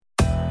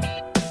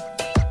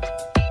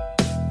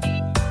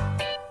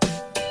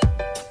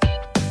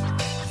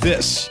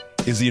This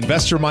is the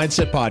Investor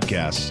Mindset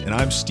Podcast, and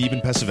I'm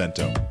Stephen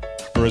Pesavento.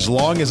 For as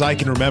long as I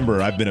can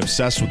remember, I've been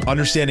obsessed with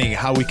understanding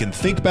how we can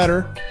think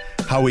better,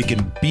 how we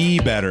can be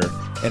better,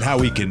 and how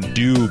we can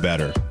do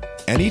better.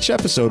 And each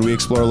episode, we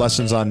explore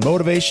lessons on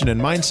motivation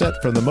and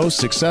mindset from the most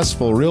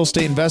successful real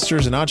estate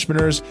investors and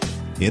entrepreneurs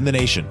in the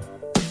nation.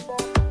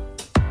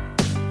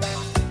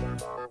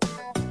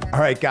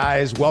 All right,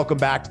 guys, welcome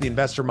back to the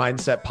Investor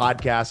Mindset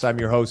Podcast. I'm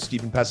your host,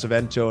 Stephen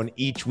Pesavento, and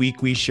each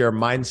week we share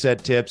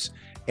mindset tips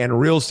and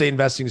real estate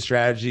investing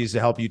strategies to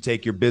help you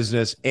take your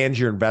business and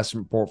your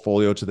investment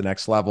portfolio to the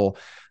next level.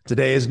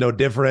 Today is no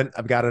different.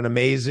 I've got an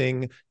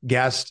amazing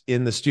guest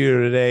in the studio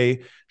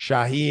today.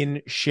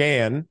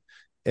 Shaahin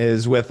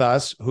is with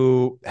us,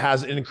 who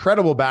has an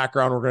incredible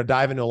background. We're going to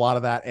dive into a lot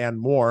of that and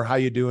more. How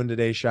you doing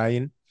today,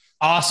 Shaahin?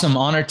 Awesome.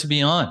 Honored to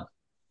be on.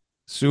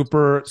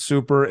 Super,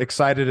 super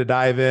excited to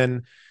dive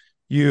in.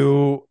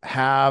 You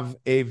have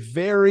a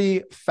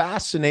very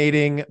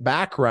fascinating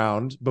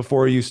background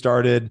before you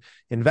started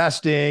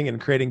investing and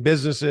creating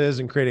businesses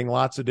and creating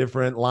lots of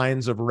different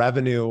lines of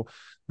revenue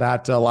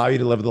that allow you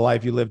to live the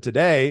life you live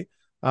today.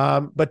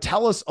 But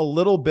tell us a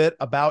little bit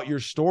about your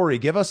story.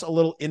 Give us a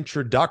little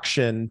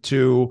introduction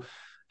to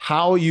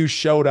how you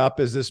showed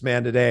up as this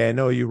man today. I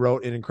know you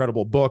wrote an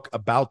incredible book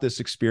about this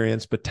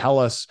experience, but tell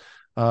us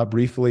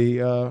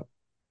briefly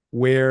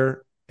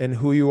where and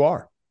who you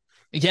are.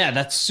 Yeah,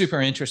 that's super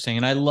interesting.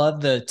 And I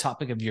love the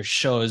topic of your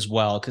show as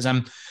well, because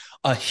I'm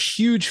a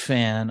huge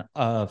fan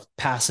of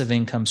passive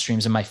income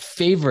streams. And my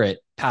favorite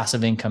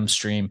passive income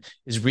stream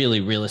is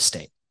really real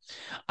estate.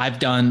 I've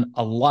done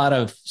a lot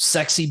of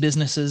sexy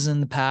businesses in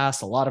the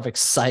past, a lot of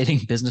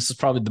exciting businesses,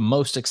 probably the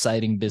most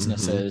exciting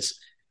businesses.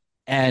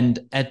 And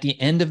at the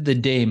end of the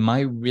day, my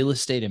real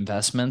estate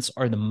investments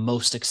are the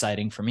most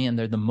exciting for me. And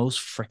they're the most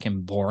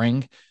freaking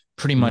boring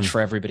pretty much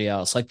for everybody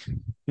else. Like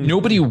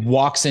nobody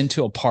walks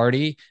into a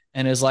party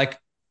and is like,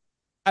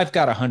 I've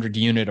got a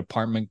 100-unit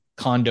apartment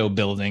condo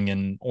building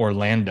in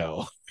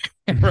Orlando,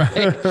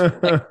 right?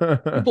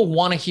 Like, people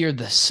want to hear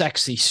the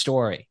sexy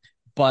story,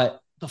 but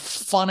the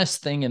funnest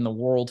thing in the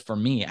world for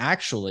me,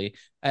 actually,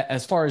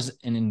 as far as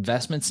an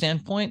investment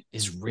standpoint,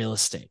 is real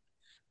estate.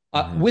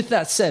 With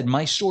that said,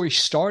 my story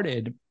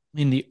started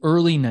in the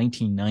early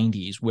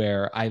 1990s,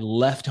 where I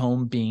left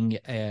home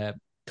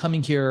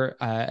coming here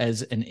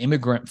as an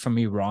immigrant from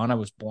Iran. I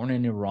was born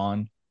in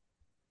Iran,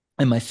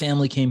 and my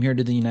family came here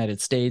to the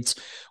United States.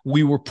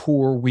 We were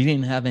poor. We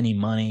didn't have any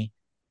money.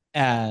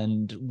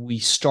 And we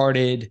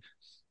started,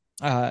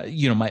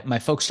 my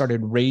folks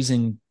started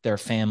raising their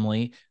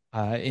family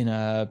in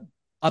a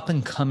up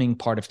and coming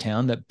part of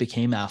town that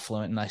became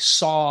affluent. And I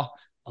saw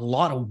a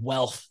lot of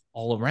wealth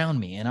all around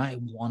me, and I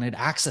wanted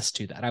access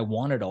to that. I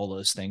wanted all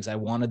those things. I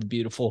wanted the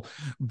beautiful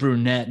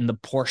brunette and the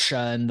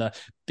Porsche and the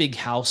big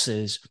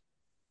houses,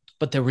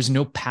 but there was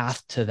no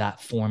path to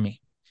that for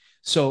me.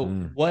 So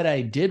what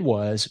I did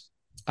was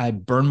I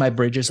burned my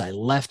bridges. I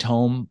left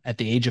home at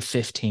the age of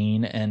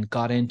 15 and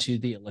got into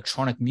the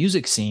electronic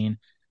music scene,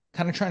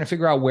 kind of trying to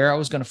figure out where I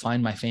was going to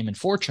find my fame and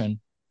fortune.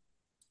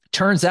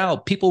 Turns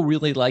out people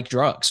really like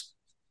drugs.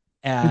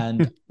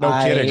 And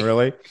kidding,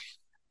 really?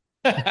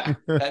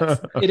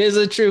 It is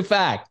a true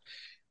fact.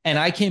 And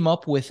I came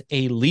up with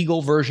a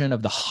legal version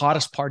of the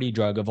hottest party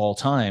drug of all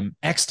time,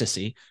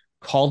 ecstasy,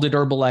 called it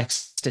herbal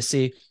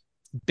ecstasy.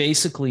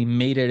 Basically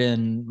made it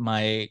in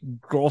my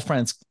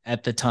girlfriend's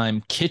at the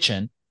time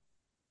kitchen,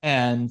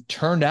 and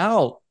turned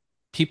out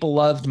people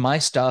loved my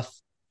stuff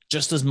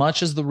just as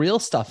much as the real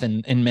stuff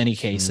in many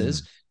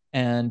cases.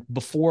 And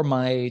before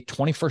my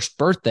 21st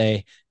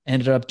birthday,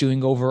 ended up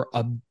doing over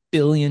 $1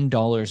 billion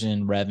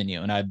in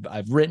revenue. And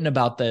I've written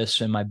about this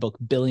in my book,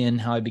 Billion,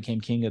 How I Became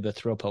King of the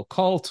Thrill Pill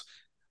Cult,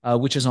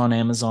 which is on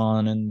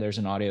Amazon, and there's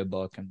an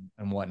audiobook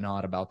and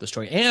whatnot about the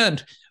story.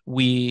 And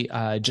we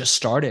just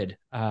started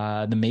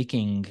the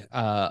making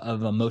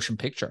of a motion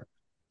picture.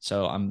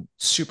 So I'm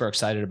super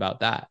excited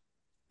about that.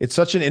 It's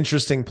such an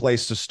interesting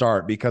place to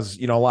start because,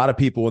 a lot of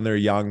people when they're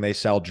young, they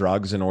sell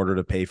drugs in order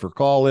to pay for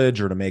college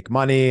or to make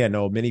money. I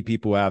know many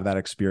people have that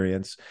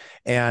experience.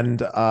 And,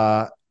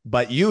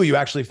 but you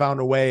actually found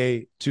a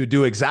way to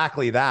do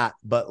exactly that,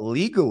 but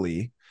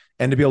legally,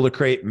 and to be able to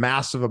create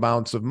massive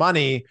amounts of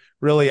money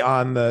really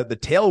on the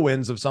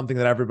tailwinds of something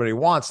that everybody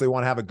wants. They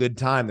want to have a good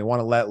time. They want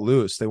to let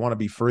loose. They want to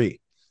be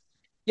free.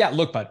 Yeah,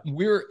 look, bud,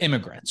 we're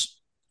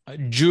immigrants,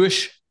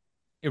 Jewish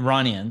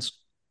Iranians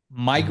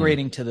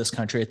migrating to this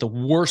country at the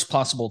worst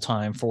possible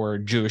time for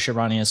Jewish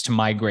Iranians to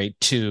migrate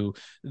to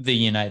the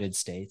United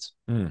States.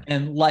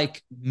 And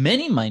like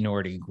many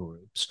minority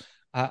groups,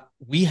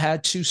 we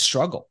had to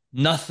struggle.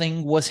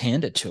 Nothing was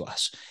handed to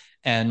us.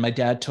 And my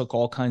dad took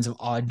all kinds of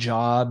odd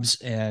jobs,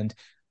 and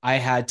I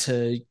had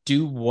to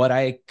do what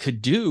I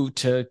could do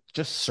to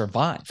just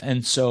survive.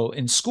 And so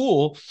in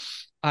school,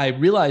 I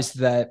realized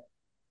that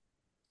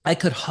I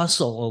could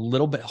hustle a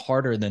little bit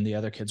harder than the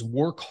other kids,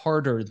 work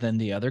harder than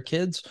the other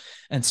kids,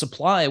 and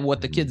supply what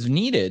the kids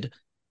needed.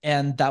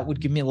 And that would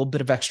give me a little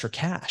bit of extra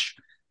cash.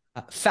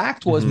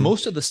 Fact was,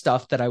 most of the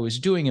stuff that I was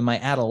doing in my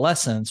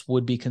adolescence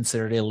would be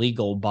considered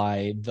illegal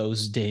by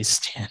those days'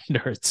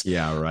 standards.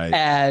 Yeah, right.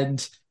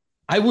 And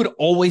I would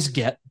always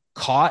get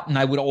caught and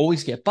I would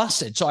always get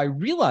busted. So I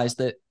realized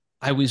that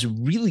I was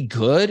really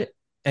good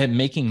at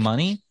making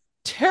money,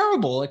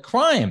 terrible at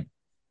crime,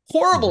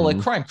 horrible at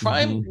crime.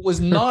 Crime was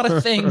not a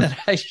thing that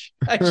I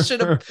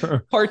should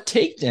have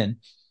partaked in.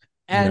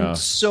 And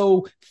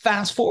so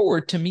fast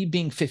forward to me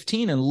being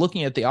 15 and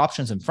looking at the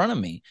options in front of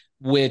me,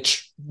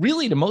 which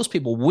really to most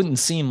people wouldn't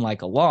seem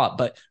like a lot.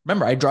 But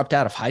remember, I dropped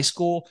out of high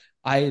school.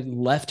 I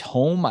left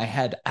home. I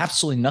had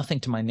absolutely nothing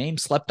to my name,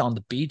 slept on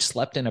the beach,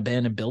 slept in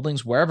abandoned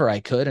buildings, wherever I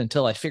could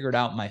until I figured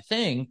out my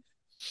thing.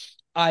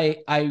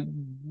 I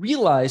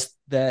realized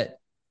that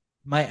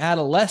my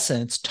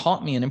adolescence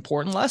taught me an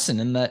important lesson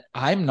in that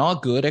I'm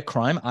not good at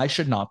crime. I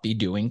should not be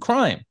doing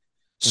crime.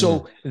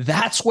 So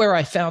that's where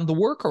I found the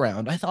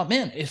workaround. I thought,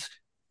 man, if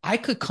I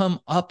could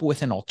come up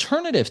with an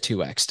alternative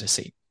to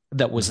ecstasy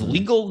that was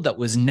legal, that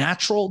was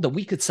natural, that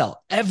we could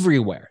sell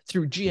everywhere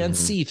through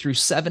GNC, through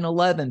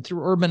 7-Eleven,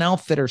 through Urban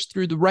Outfitters,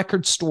 through the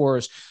record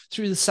stores,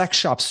 through the sex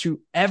shops, through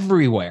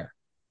everywhere,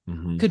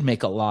 could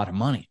make a lot of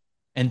money.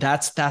 And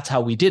that's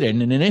how we did it.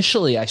 And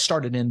initially I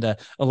started in the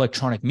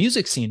electronic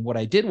music scene. What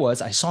I did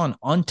was I saw an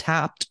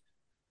untapped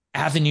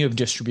avenue of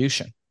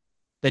distribution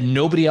that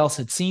nobody else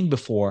had seen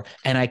before.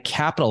 And I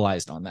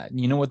capitalized on that. And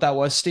you know what that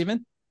was,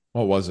 Stephen?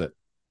 What was it?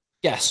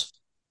 Yes.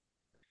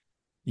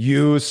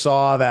 You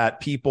saw that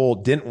people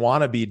didn't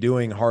want to be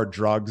doing hard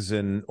drugs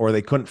or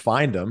they couldn't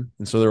find them.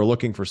 And so they were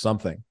looking for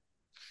something.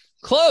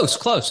 Close.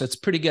 That's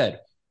pretty good.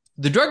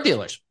 The drug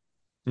dealers.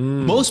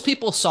 Most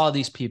people saw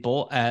these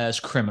people as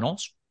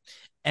criminals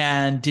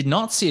and did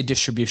not see a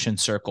distribution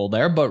circle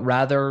there, but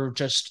rather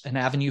just an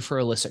avenue for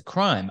illicit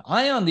crime.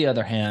 I, on the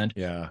other hand,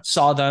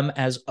 saw them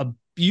as a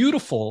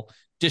beautiful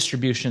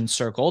distribution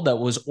circle that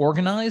was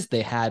organized.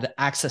 They had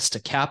access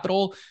to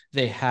capital.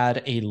 They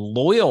had a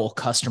loyal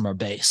customer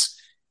base,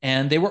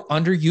 and they were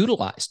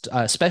underutilized,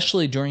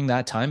 especially during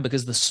that time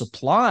because the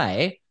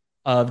supply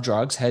of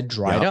drugs had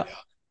dried up.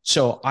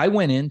 So I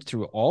went in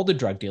through all the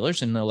drug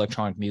dealers in the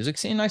electronic music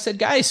scene. And I said,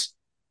 guys,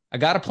 I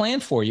got a plan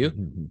for you.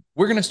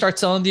 We're going to start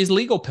selling these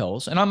legal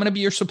pills and I'm going to be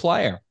your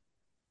supplier.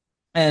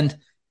 And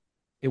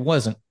it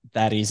wasn't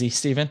that easy,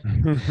 Stephen.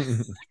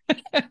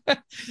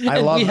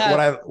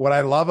 What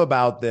I love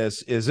about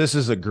this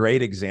is a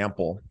great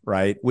example,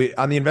 right? We,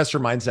 on the investor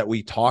mindset,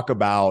 we talk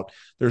about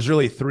there's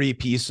really three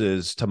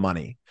pieces to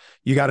money.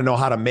 You got to know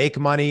how to make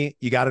money,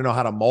 you got to know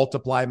how to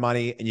multiply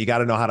money, and you got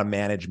to know how to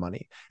manage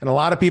money. And a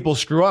lot of people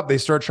screw up. They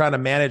start trying to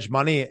manage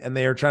money and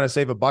they are trying to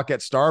save a buck at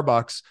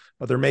Starbucks,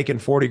 but they're making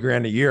 40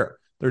 grand a year.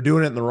 They're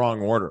doing it in the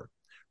wrong order,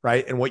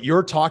 right? And what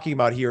you're talking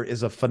about here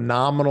is a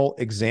phenomenal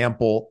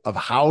example of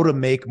how to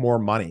make more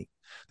money.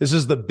 This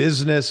is the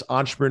business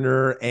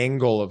entrepreneur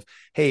angle of,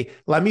 hey,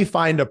 let me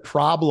find a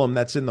problem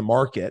that's in the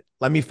market.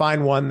 Let me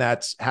find one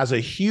that has a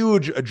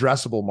huge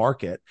addressable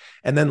market.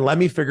 And then let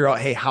me figure out,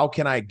 hey, how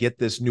can I get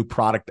this new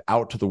product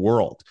out to the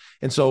world?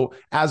 And so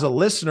as a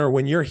listener,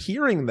 when you're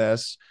hearing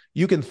this,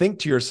 you can think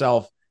to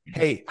yourself,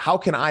 hey, how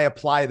can I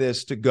apply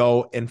this to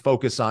go and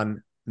focus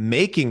on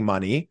making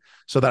money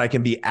so that I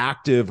can be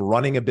active,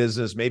 running a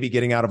business, maybe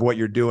getting out of what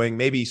you're doing,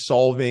 maybe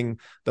solving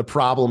the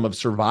problem of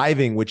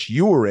surviving, which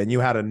you were in. You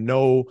had a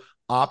no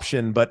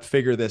option but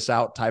figure this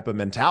out type of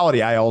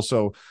mentality. I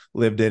also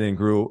lived in and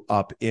grew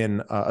up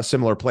in a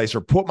similar place,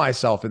 or put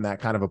myself in that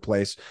kind of a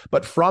place.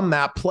 But from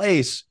that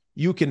place,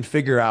 you can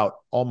figure out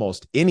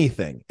almost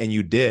anything. And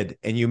you did,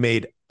 and you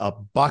made a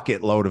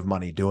bucket load of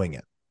money doing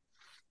it.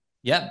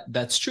 Yeah,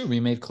 that's true. We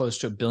made close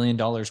to $1 billion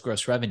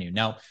gross revenue.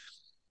 Now,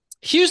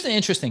 here's the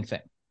interesting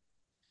thing.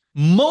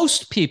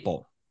 Most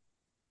people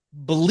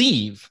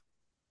believe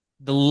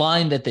the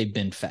line that they've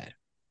been fed.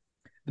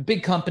 The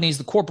big companies,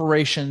 the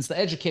corporations, the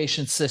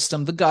education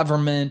system, the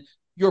government,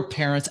 your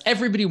parents,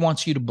 everybody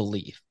wants you to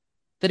believe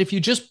that if you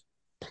just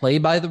play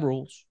by the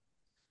rules,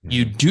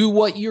 you do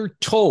what you're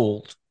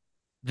told,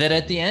 that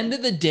at the end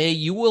of the day,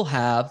 you will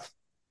have,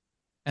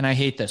 and I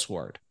hate this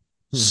word,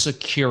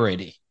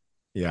 security.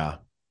 Yeah.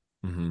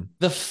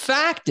 The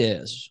fact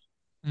is,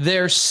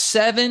 there's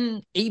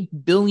 7-8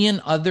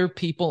 billion other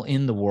people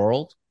in the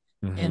world.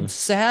 And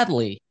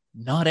sadly,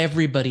 not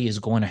everybody is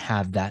going to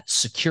have that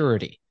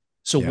security.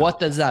 So what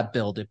does that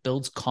build? It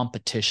builds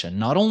competition.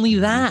 Not only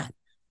that,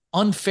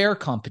 unfair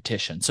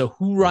competition. So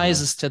who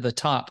rises to the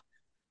top?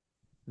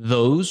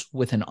 Those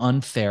with an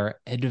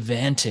unfair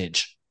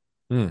advantage.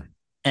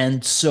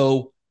 And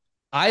so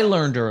I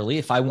learned early,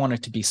 if I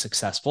wanted to be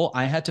successful,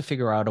 I had to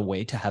figure out a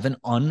way to have an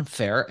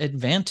unfair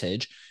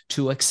advantage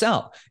to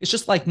excel. It's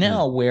just like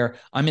now where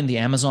I'm in the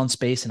Amazon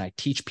space and I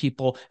teach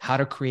people how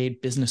to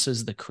create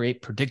businesses that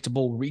create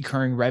predictable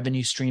recurring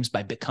revenue streams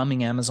by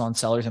becoming Amazon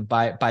sellers. And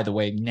by the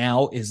way,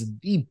 now is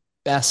the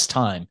best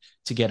time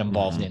to get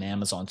involved in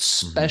Amazon,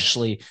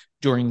 especially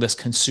during this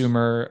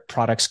consumer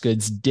products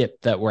goods dip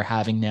that we're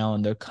having now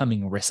in the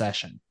coming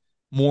recession.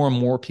 More and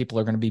more people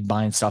are going to be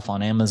buying stuff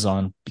on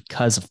Amazon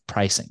because of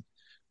pricing.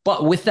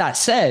 But with that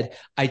said,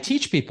 I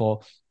teach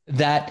people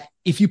that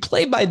if you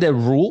play by the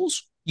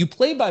rules, you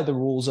play by the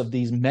rules of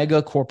these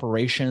mega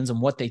corporations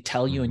and what they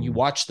tell you, and you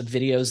watch the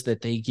videos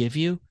that they give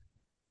you,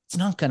 it's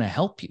not going to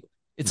help you.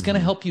 It's going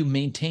to help you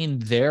maintain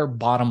their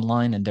bottom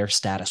line and their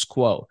status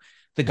quo.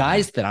 The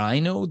guys that I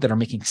know that are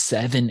making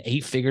 7,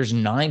 8 figures,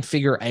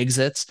 9-figure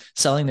exits,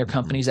 selling their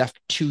companies after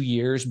 2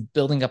 years,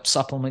 building up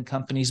supplement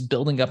companies,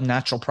 building up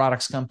natural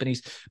products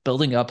companies,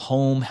 building up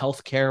home,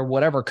 healthcare,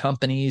 whatever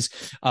companies,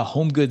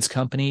 home goods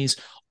companies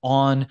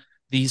on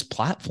these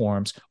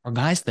platforms are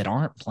guys that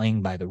aren't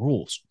playing by the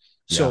rules.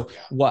 So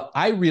what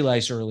I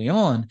realized early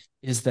on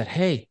is that,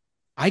 hey,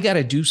 I got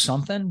to do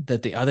something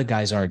that the other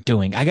guys aren't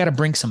doing. I got to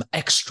bring some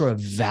extra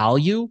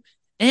value,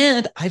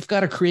 and I've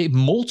got to create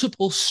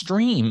multiple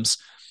streams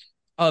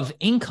of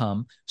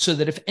income so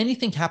that if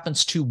anything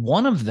happens to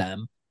one of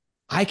them,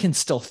 I can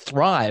still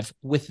thrive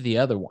with the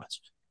other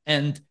ones.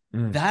 And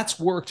that's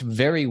worked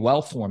very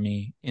well for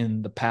me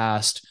in the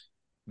past,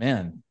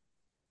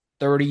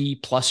 30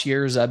 plus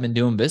years I've been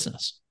doing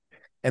business.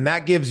 And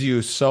that gives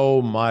you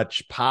so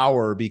much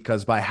power,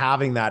 because by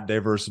having that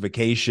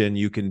diversification,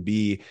 you can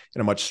be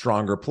in a much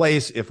stronger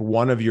place. If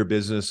one of your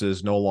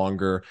businesses no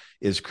longer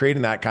is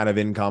creating that kind of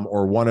income,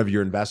 or one of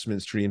your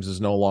investment streams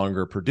is no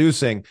longer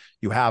producing,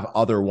 you have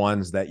other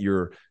ones that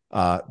you're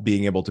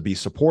being able to be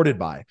supported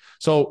by.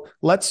 So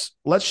let's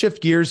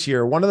shift gears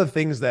here. One of the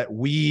things that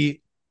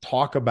we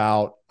talk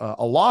about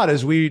a lot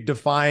is we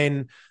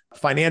define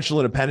financial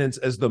independence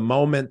as the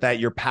moment that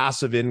your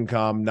passive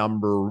income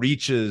number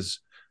reaches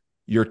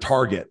your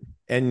target.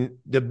 And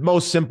the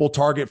most simple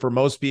target for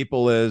most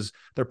people is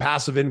their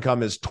passive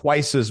income is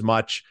twice as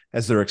much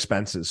as their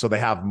expenses. So they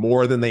have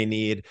more than they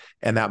need,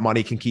 and that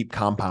money can keep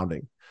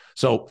compounding.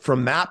 So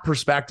from that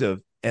perspective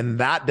and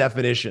that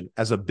definition,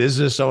 as a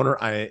business owner,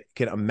 I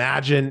can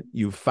imagine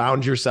you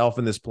found yourself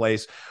in this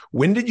place.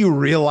 When did you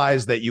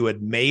realize that you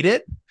had made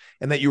it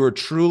and that you were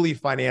truly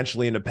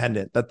financially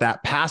independent,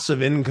 that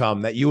passive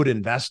income that you had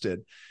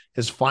invested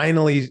has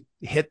finally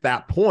hit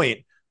that point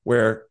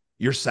where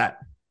you're set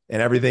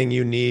and everything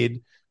you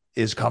need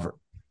is covered?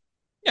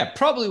 Yeah,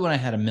 probably when I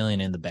had $1 million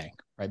in the bank,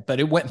 right?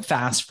 But it went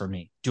fast for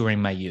me during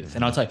my youth.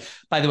 And I'll tell you,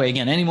 by the way,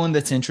 again, anyone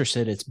that's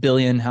interested, it's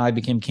Billion, How I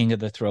Became King of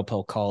the Thrill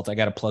Pill Cult. I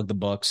got to plug the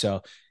book.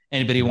 So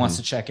anybody who wants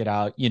to check it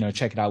out,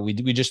 check it out. We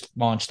just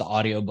launched the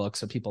audiobook,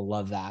 so people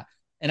love that.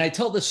 And I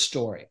tell this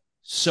story.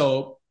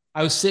 So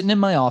I was sitting in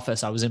my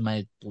office. I was in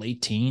my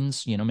late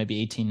teens,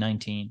 maybe 18,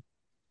 19.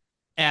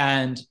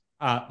 And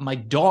my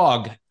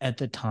dog at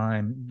the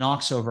time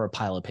knocks over a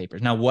pile of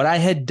papers. Now, what I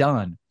had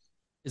done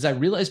is I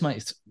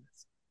realized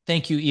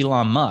thank you,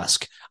 Elon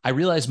Musk. I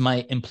realized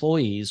my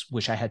employees,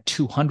 which I had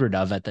 200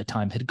 of at the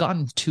time, had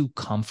gotten too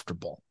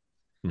comfortable.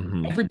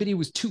 Everybody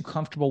was too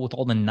comfortable with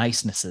all the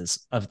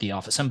nicenesses of the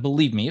office. And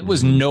believe me, it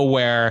was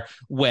nowhere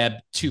Web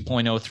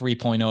 2.0,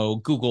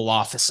 3.0, Google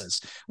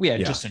offices. We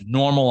had just a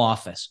normal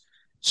office.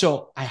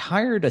 So I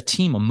hired a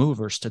team of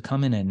movers to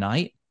come in at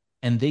night,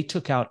 and they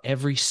took out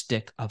every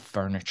stick of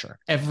furniture,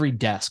 every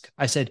desk.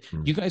 I said,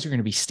 you guys are going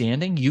to be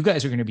standing. You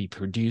guys are going to be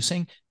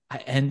producing.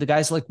 And the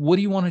guy's like, what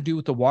do you want to do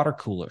with the water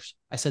coolers?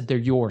 I said, they're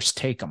yours.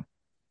 Take them.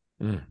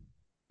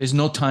 There's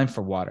no time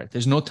for water.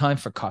 There's no time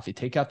for coffee.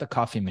 Take out the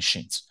coffee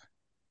machines.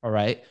 All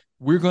right.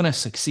 We're going to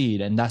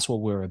succeed. And that's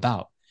what we're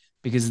about,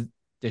 because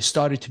there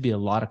started to be a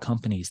lot of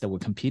companies that were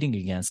competing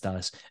against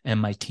us.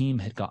 And my team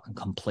had gotten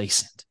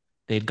complacent.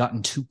 They had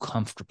gotten too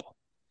comfortable.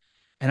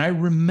 And I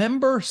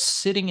remember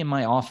sitting in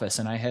my office,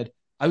 and I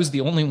was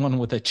the only one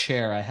with a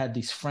chair. I had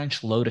these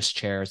French Lotus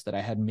chairs that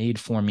I had made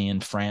for me in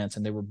France,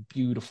 and they were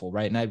beautiful,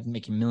 right? And I was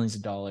making millions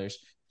of dollars.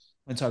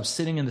 And so I was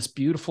sitting in this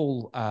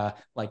beautiful,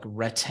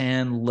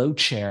 rattan low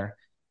chair,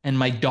 and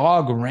my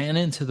dog ran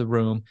into the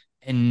room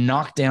and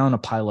knocked down a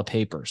pile of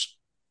papers.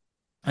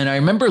 And I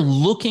remember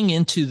looking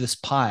into this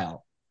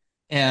pile,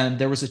 and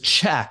there was a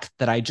check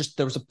that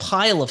there was a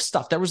pile of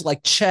stuff. There was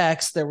like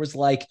checks. There was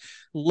like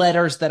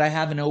letters that I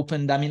haven't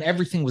opened. I mean,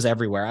 everything was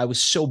everywhere. I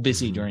was so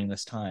busy during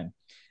this time.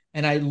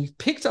 And I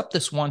picked up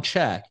this one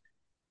check,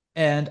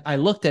 and I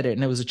looked at it,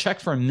 and it was a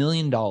check for $1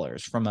 million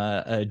from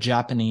a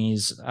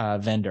Japanese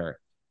vendor.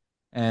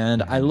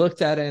 And I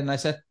looked at it, and I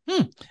said,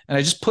 and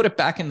I just put it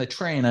back in the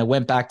tray, and I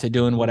went back to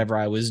doing whatever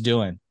I was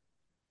doing.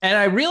 And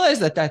I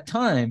realized at that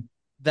time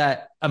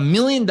that $1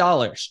 million,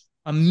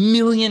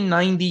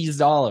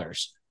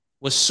 $1,090,000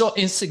 was so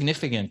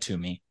insignificant to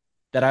me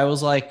that I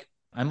was like,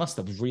 I must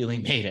have really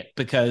made it,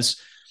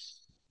 because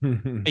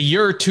a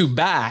year or two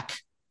back,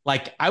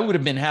 like, I would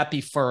have been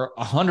happy for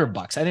 $100.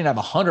 I didn't have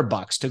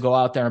 $100 to go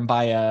out there and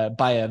buy a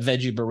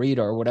veggie burrito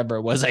or whatever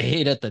it was I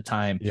ate at the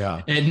time.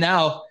 Yeah. And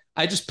now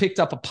I just picked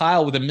up a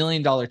pile with $1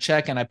 million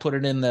check, and I put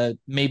it in the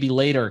maybe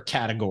later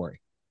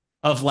category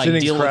of like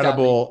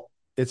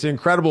It's an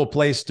incredible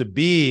place to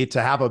be,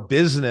 to have a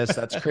business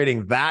that's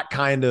creating that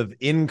kind of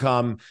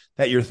income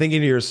that you're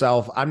thinking to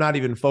yourself, I'm not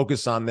even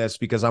focused on this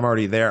because I'm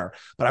already there.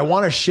 But I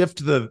want to shift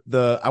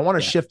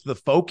shift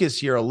the focus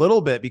here a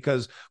little bit,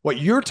 because what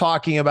you're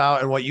talking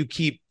about and what you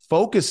keep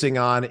focusing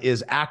on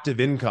is active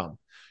income.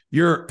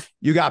 You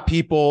got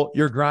people,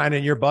 you're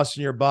grinding, you're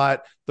busting your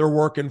butt, they're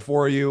working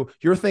for you.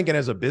 You're thinking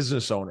as a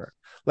business owner.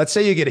 let's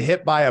say you get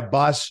hit by a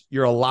bus,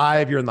 you're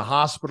alive, you're in the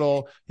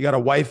hospital, you got a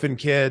wife and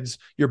kids,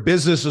 your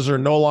businesses are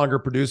no longer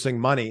producing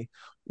money.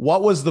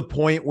 What was the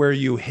point where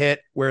you hit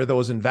where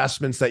those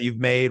investments that you've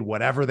made,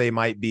 whatever they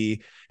might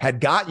be, had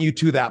gotten you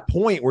to that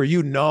point where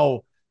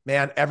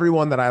man,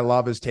 everyone that I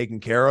love is taken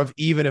care of,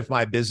 even if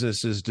my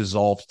business is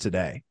dissolved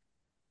today?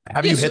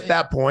 Have you hit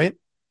that point?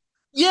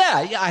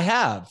 Yeah, I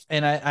have.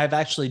 And I've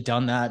actually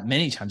done that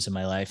many times in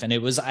my life. And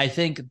it was, I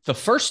think the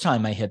first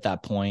time I hit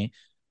that point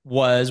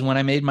was when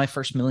I made my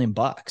first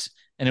 $1,000,000.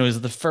 And it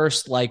was the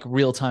first like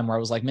real time where I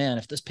was like, man,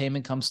 if this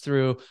payment comes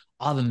through,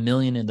 I'll have $1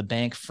 million in the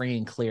bank free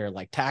and clear,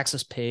 like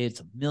taxes paid,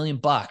 it's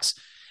 $1,000,000.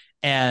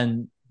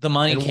 And the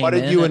money came in. What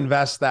did you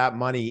invest that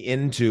money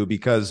into?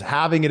 Because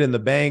having it in the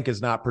bank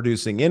is not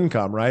producing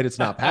income, right? It's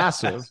not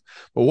passive.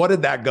 But what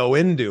did that go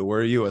into?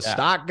 Were you a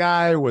stock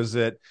guy? Was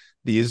it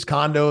these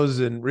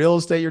condos and real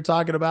estate you're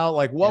talking about?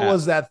 Like, what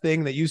was that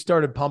thing that you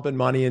started pumping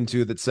money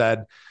into that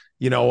said,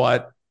 you know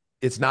what?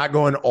 It's not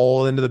going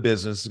all into the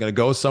business. It's going to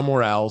go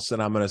somewhere else,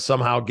 and I'm going to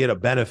somehow get a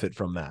benefit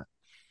from that.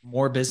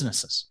 More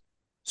businesses.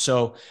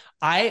 So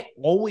I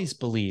always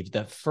believe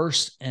that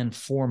first and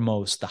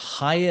foremost, the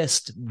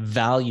highest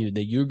value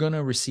that you're going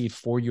to receive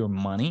for your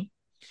money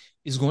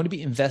is going to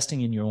be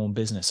investing in your own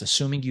business,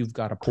 assuming you've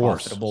got a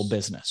profitable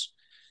business.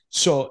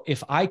 So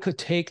if I could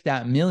take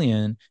that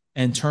million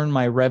and turn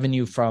my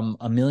revenue from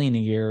 $1 million a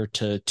year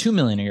to $2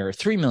 million a year, or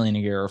 $3 million a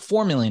year, or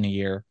 $4 million a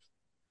year,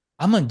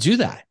 I'm going to do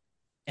that.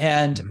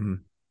 And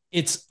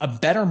it's a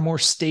better, more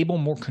stable,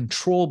 more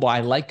controllable.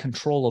 I like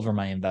control over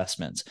my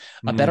investments.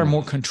 A better,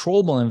 more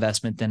controllable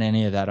investment than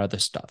any of that other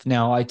stuff.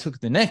 Now, I took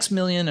the next $1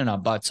 million and I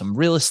bought some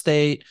real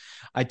estate.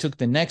 I took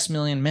the next $1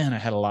 million. Man, I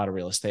had a lot of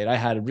real estate. I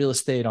had real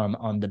estate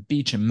on the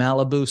beach in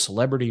Malibu,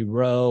 Celebrity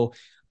Row.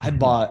 I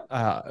bought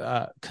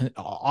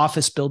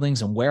office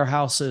buildings and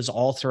warehouses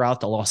all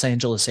throughout the Los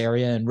Angeles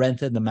area and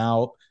rented them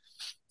out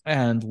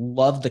and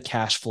loved the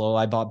cash flow.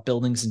 I bought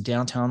buildings in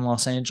downtown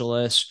Los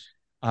Angeles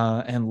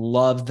and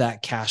loved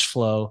that cash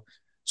flow.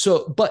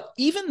 So, but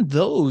even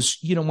those,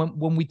 you know,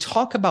 when we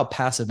talk about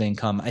passive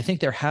income, I think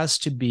there has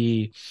to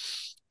be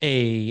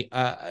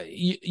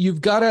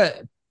you've got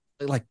to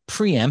like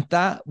preempt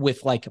that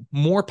with like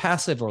more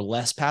passive or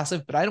less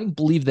passive, but I don't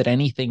believe that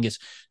anything is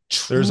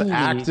truly.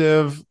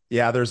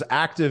 There's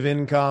active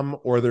income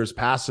or there's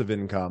passive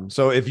income.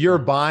 So if you're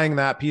buying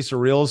that piece of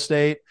real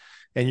estate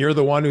and you're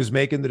the one who's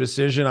making the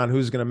decision on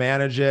who's going to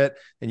manage it,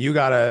 and you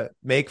got to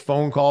make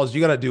phone calls, you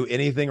got to do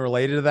anything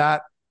related to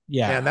that.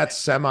 Yeah. And that's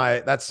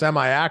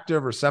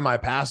semi-active or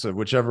semi-passive,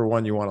 whichever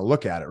one you want to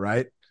look at it.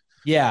 Right.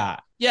 Yeah.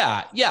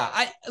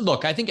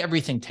 I think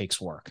everything takes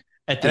work.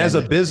 And as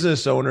a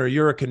business owner,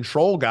 you're a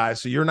control guy.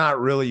 So you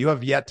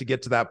have yet to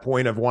get to that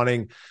point of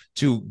wanting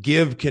to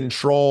give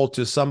control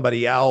to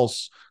somebody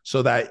else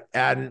so that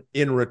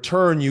in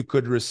return, you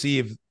could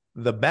receive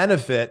the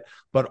benefit,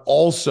 but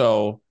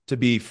also to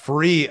be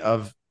free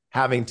of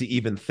having to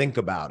even think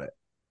about it.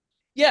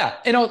 Yeah.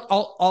 And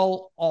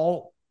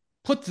I'll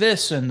put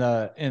this in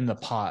the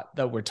pot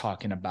that we're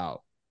talking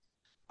about.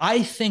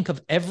 I think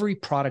of every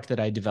product that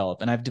I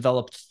develop, and I've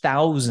developed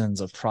thousands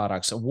of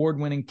products,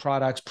 award-winning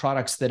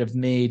products that have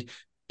made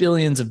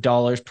billions of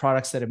dollars,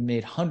 products that have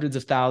made hundreds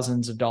of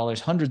thousands of dollars,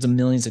 hundreds of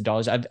millions of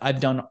dollars. I've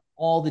done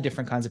all the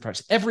different kinds of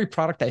products. Every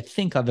product I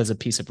think of as a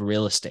piece of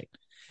real estate.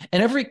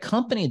 And every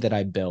company that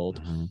I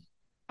build,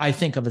 I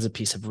think of as a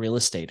piece of real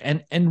estate.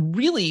 And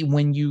really,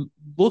 when you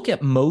look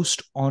at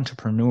most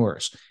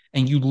entrepreneurs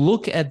and you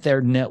look at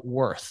their net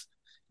worth,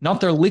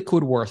 not their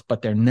liquid worth,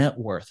 but their net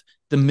worth,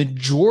 the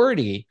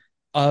majority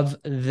of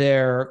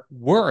their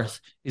worth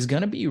is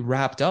going to be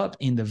wrapped up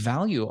in the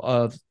value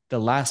of the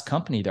last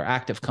company, their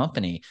active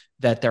company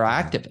that they're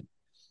active in.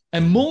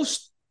 And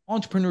most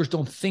entrepreneurs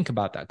don't think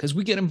about that because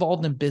we get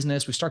involved in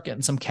business, we start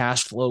getting some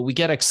cash flow, we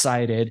get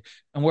excited,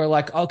 and we're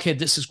like, okay,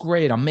 this is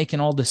great, I'm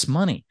making all this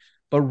money.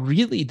 But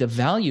really, the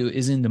value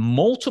is in the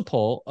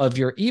multiple of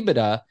your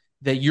EBITDA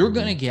that you're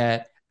going to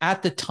get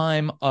at the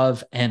time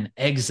of an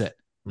exit.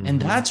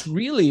 And that's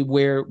really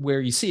where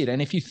you see it.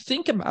 And if you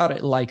think about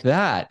it like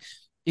that,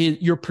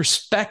 your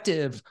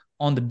perspective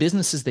on the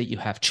businesses that you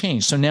have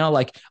changed. So now,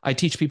 like, I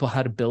teach people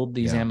how to build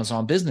these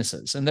Amazon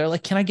businesses, and they're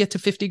like, can I get to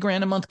 50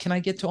 grand a month? Can I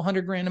get to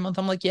 100 grand a month?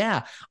 I'm like,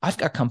 yeah, I've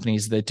got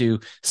companies that do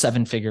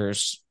 7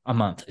 figures a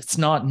month. It's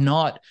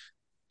not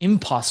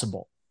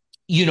impossible.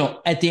 You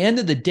know, at the end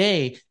of the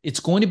day,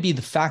 it's going to be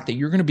the fact that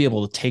you're going to be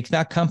able to take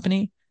that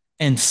company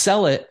and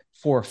sell it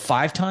for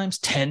 5 times,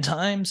 10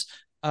 times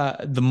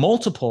the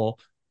multiple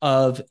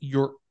of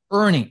your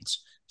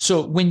earnings.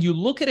 So when you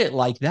look at it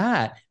like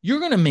that, you're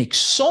going to make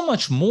so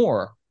much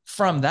more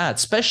from that,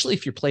 especially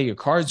if you play your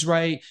cards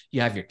right,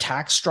 you have your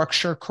tax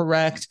structure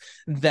correct,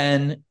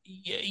 than,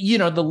 you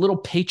know, the little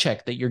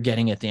paycheck that you're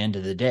getting at the end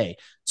of the day.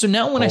 So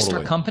now when I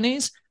start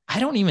companies,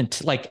 I don't even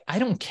I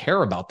don't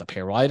care about the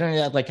payroll. I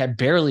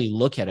barely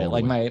look at it.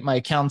 Like my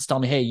accountants tell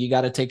me, hey, you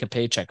got to take a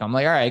paycheck. I'm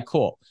like, all right,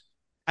 cool.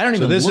 I don't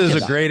even. So this is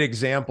a great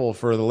example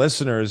for the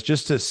listeners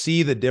just to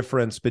see the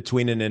difference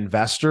between an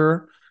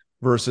investor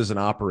versus an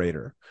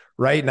operator,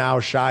 Right now,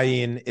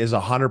 Shaahin is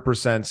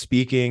 100%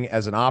 speaking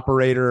as an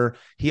operator.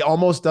 He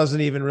almost doesn't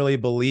even really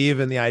believe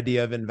in the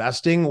idea of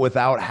investing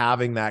without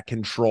having that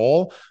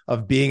control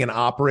of being an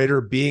operator,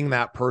 being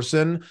that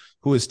person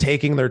who is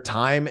taking their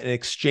time and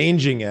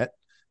exchanging it,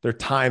 their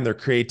time, their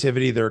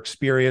creativity, their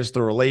experience,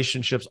 their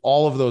relationships,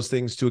 all of those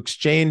things to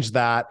exchange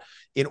that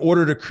in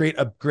order to create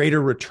a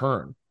greater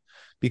return.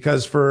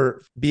 Because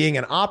for being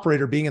an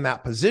operator, being in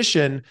that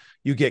position,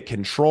 you get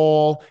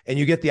control and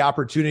you get the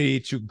opportunity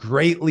to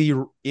greatly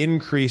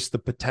increase the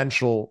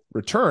potential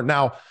return.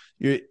 Now,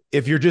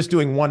 if you're just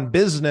doing one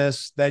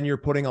business, then you're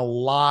putting a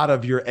lot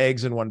of your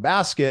eggs in one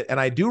basket. And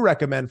I do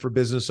recommend for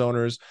business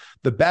owners,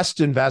 the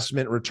best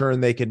investment return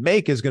they can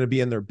make is going to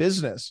be in their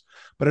business.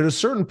 But at a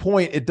certain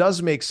point, it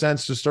does make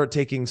sense to start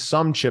taking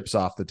some chips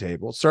off the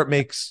table,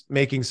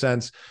 making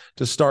sense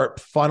to start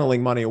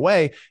funneling money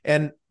away.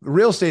 And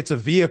real estate's a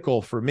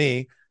vehicle for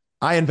me.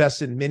 I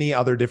invest in many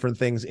other different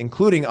things,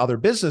 including other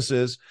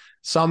businesses,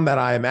 some that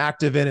I am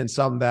active in and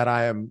some that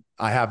I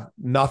have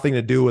nothing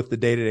to do with the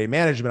day-to-day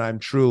management. I'm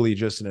truly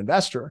just an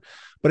investor.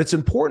 But it's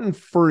important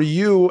for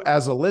you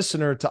as a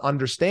listener to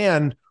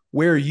understand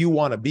where you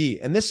want to be.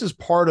 And this is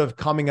part of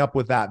coming up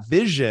with that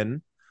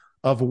vision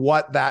of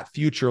what that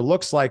future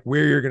looks like,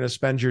 where you're going to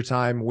spend your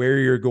time, where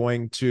you're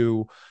going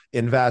to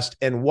invest,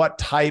 and what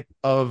type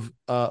of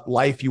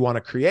life you want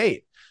to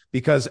create.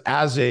 Because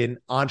as an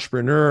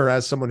entrepreneur,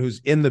 as someone who's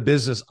in the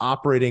business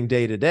operating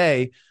day to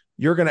day,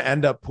 you're going to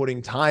end up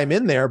putting time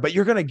in there, but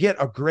you're going to get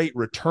a great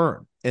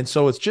return. And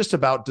so it's just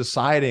about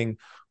deciding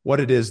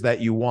what it is that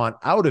you want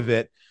out of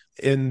it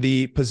in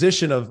the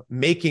position of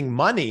making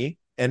money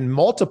and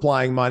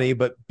multiplying money,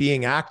 but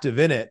being active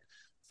in it,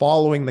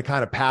 following the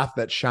kind of path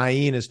that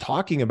Shaahin is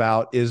talking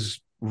about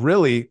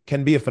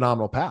can be a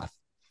phenomenal path.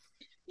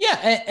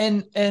 Yeah.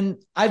 And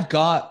I've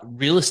got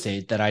real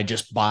estate that I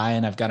just buy,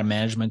 and I've got a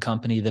management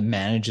company that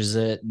manages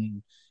it,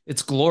 and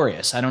it's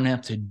glorious. I don't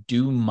have to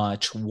do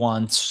much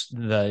once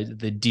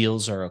the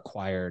deals are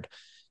acquired.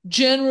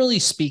 Generally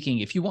speaking,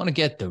 if you want to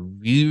get the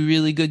really,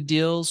 really good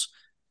deals,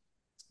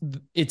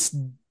 it's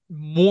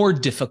more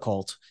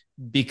difficult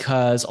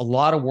because a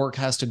lot of work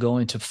has to go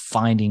into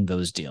finding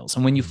those deals.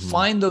 And when you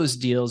find those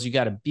deals, you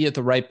got to be at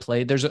the right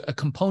place. There's a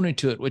component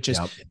to it, which is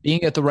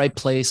being at the right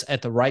place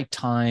at the right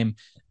time.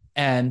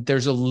 And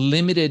there's a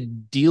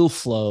limited deal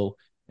flow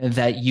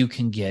that you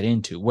can get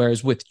into.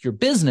 Whereas with your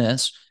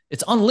business,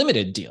 it's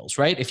unlimited deals,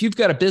 right? If you've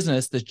got a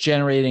business that's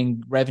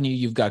generating revenue,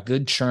 you've got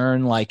good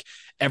churn, like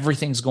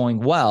everything's going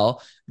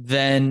well,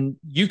 then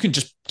you can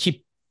just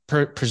keep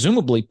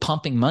presumably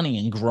pumping money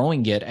and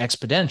growing it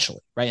exponentially,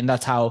 right? And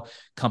that's how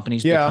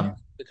companies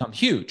become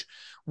huge.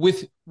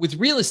 With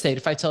real estate,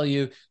 if I tell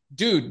you,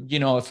 dude,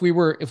 if we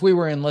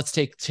were in, let's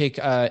take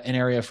an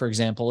area, for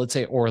example, let's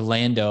say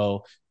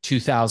Orlando,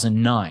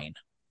 2009,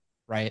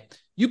 right?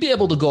 You'd be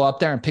able to go up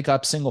there and pick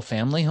up single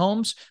family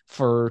homes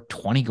for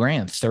 20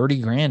 grand,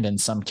 30 grand in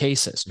some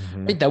cases,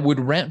 right? That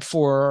would rent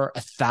for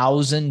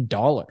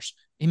 $1,000.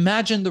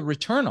 Imagine the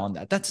return on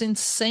that. That's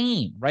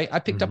insane, right? I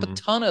picked up a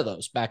ton of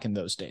those back in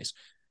those days,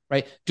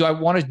 right? Do I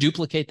want to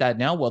duplicate that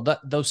now? Well,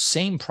 those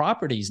same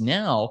properties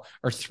now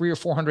are $300,000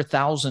 or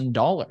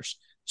 $400,000.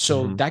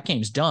 So that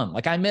game's done.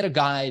 Like I met a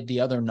guy the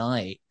other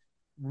night,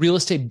 real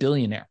estate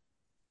billionaire.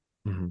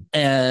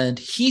 And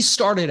he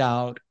started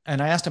out,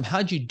 and I asked him,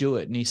 how'd you do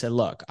it? And he said,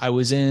 look, I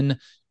was in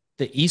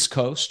the East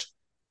Coast.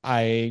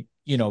 I,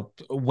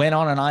 went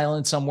on an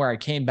island somewhere. I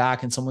came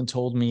back and someone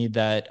told me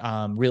that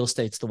real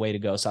estate's the way to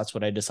go. So that's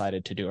what I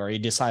decided to do, or he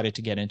decided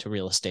to get into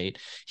real estate.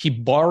 He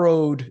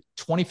borrowed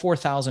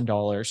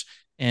 $24,000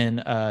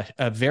 in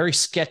a very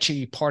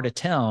sketchy part of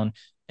town,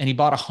 and he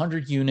bought a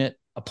 100-unit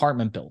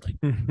apartment building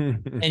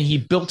and he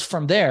built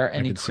from there,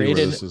 and he created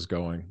where this is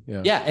going.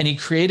 And he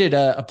created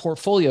a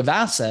portfolio of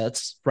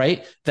assets,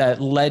 right, that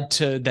led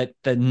to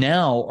that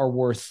now are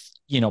worth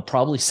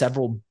probably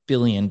several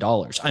 $billion.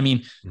 I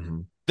mean,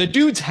 the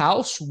dude's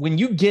house, when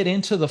you get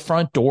into the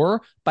front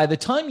door, by the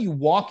time you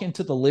walk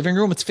into the living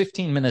room, it's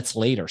 15 minutes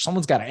later.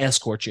 Someone's got to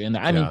escort you in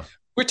there. I mean,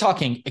 we're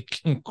talking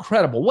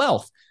incredible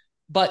wealth.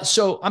 But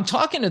so I'm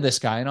talking to this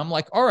guy and I'm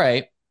like, all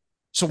right,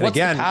 so what's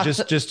again,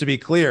 just to be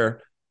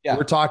clear,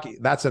 we're talking,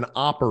 that's an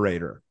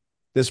operator.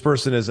 This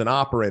person is an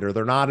operator.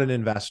 They're not an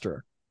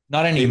investor.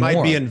 Not anymore.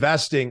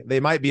 They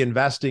might be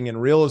investing in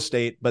real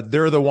estate, but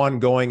they're the one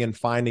going and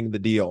finding the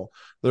deal.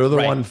 They're the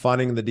one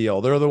funding the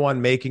deal. They're the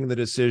one making the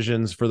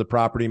decisions for the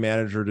property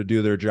manager to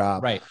do their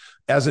job. Right.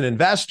 As an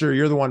investor,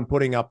 you're the one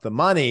putting up the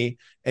money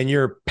and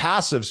you're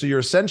passive. So you're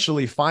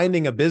essentially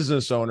finding a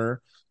business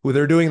owner who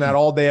they're doing that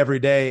all day, every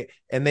day,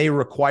 and they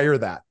require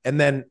that. And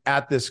then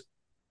at this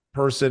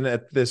person,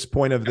 at this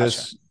point of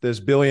this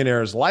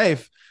billionaire's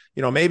life,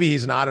 maybe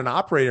he's not an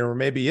operator, or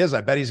maybe he is.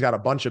 I bet he's got a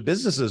bunch of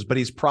businesses, but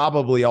he's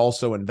probably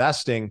also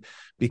investing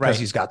because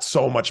he's got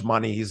so much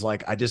money. He's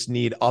like, I just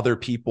need other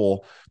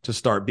people to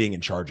start being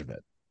in charge of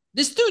it.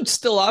 This dude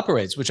still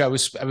operates, which I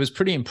was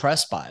pretty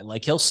impressed by.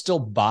 Like he'll still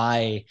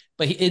buy,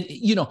 but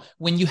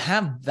when you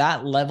have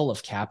that level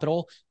of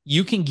capital,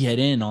 you can get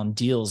in on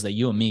deals that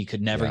you and me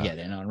could never get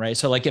in on, right?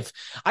 So like if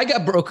I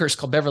got brokers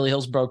called Beverly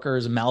Hills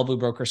brokers and Malibu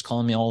brokers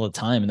calling me all the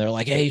time, and they're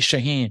like, "Hey,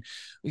 Shaahin,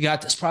 we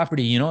got this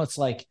property. It's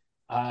like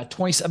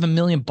 27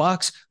 million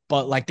bucks,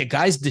 but like the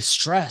guy's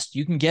distressed.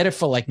 You can get it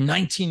for like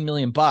 19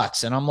 million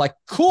bucks." And I'm like,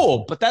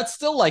 "Cool," but that's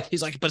still like,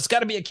 he's like, "But it's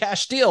got to be a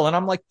cash deal," and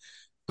I'm like,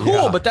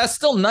 cool, but that's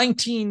still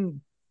 19,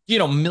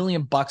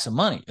 million bucks of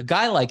money. A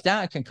guy like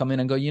that can come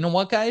in and go, "You know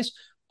what, guys?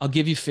 I'll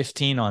give you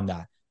 15 on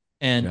that.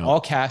 And all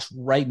cash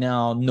right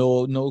now,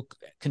 no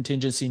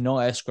contingency, no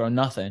escrow,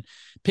 nothing.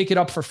 Pick it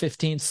up for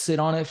 15, sit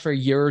on it for a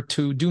year or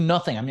two, do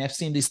nothing." I mean, I've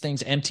seen these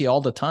things empty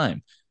all the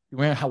time.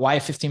 Why a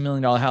 $15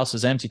 million house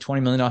is empty,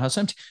 $20 million house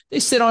empty.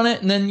 They sit on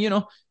it and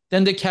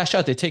then they cash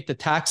out. They take the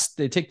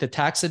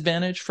tax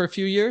advantage for a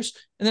few years,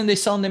 and then they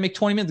sell and they make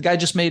 20 million. The guy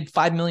just made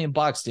 5 million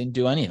bucks, didn't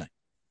do anything.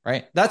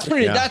 Right. That's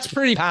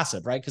pretty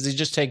passive, right? Because he's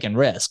just taking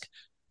risk.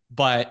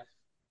 But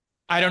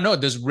I don't know.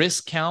 Does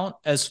risk count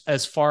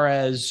as far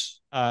as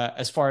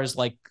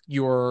like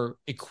your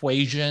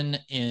equation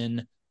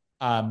in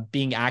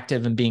being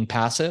active and being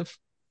passive?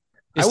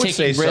 I would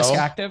say risk so.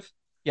 active?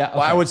 Yeah. Okay.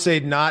 Well, I would say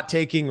not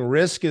taking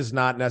risk is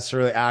not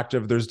necessarily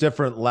active. There's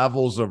different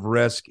levels of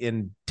risk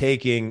in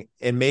taking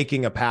and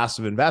making a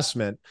passive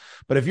investment.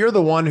 But if you're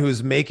the one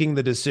who's making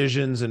the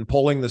decisions and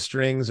pulling the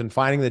strings and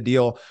finding the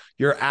deal,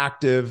 you're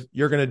active.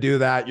 You're going to do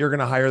that. You're going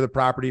to hire the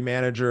property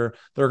manager.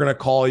 They're going to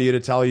call you to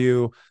tell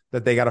you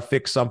that they got to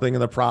fix something in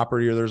the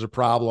property or there's a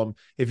problem.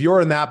 If you're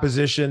in that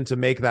position to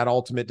make that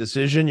ultimate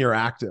decision, you're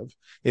active.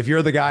 If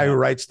you're the guy who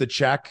writes the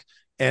check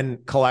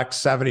and collect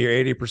 70 or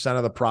 80%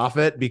 of the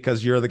profit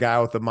because you're the guy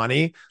with the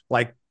money,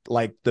 like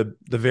the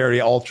very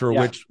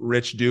ultra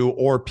rich do,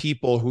 or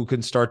people who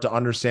can start to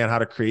understand how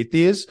to create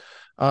these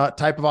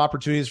type of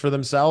opportunities for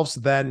themselves,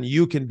 then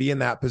you can be in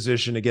that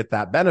position to get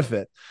that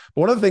benefit.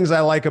 But one of the things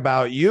I like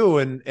about you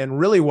and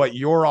really what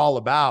you're all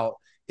about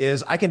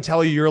is I can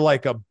tell you're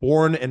like a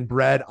born and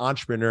bred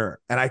entrepreneur.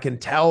 And I can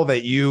tell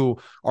that you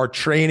are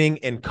training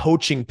and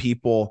coaching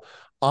people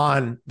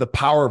on the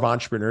power of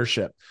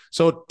entrepreneurship.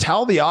 So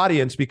tell the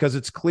audience, because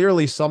it's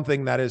clearly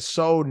something that is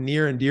so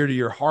near and dear to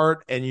your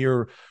heart, and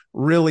you're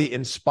really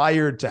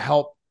inspired to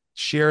help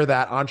share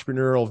that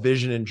entrepreneurial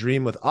vision and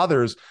dream with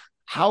others.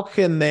 How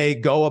can they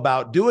go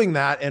about doing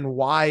that? And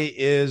why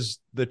is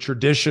the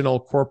traditional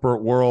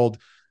corporate world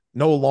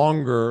no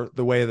longer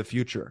the way of the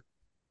future?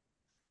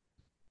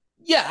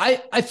 Yeah,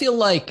 I feel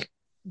like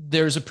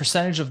there's a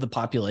percentage of the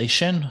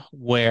population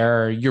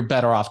where you're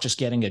better off just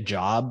getting a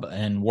job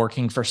and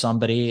working for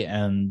somebody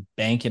and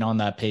banking on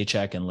that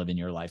paycheck and living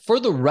your life. For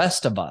the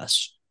rest of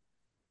us,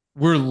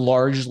 we're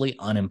largely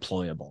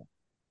unemployable.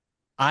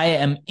 I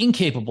am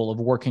incapable of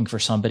working for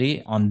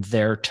somebody on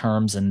their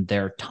terms and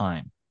their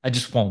time. I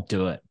just won't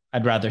do it.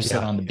 I'd rather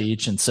sit on the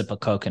beach and sip a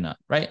coconut,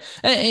 right?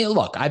 And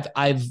look,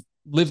 I've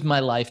lived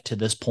my life to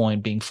this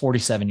point, being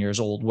 47 years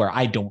old, where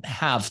I don't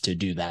have to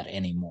do that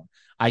anymore.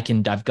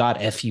 I've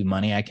got FU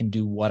money. I can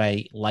do what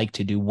I like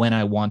to do when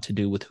I want to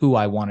do, with who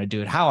I want to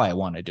do it, how I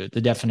want to do it, the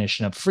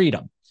definition of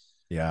freedom.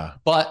 Yeah.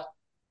 But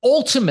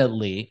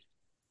ultimately,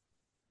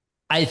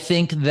 I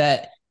think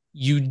that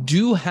you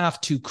do have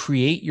to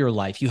create your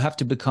life. You have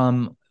to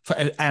become,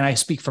 and I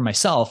speak for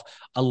myself,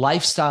 a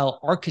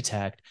lifestyle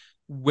architect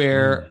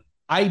where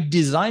I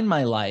design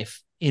my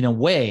life in a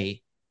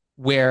way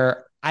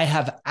where I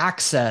have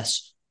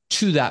access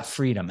to that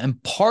freedom.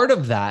 And part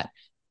of that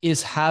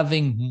is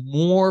having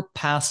more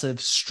passive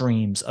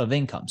streams of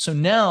income. So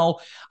now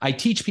I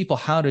teach people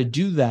how to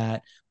do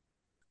that.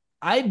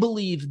 I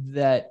believe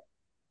that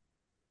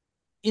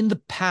in the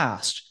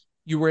past,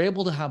 you were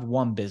able to have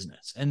one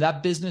business, and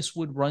that business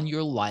would run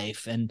your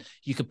life, and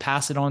you could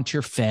pass it on to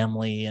your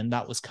family. And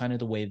that was kind of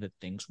the way that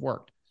things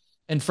worked.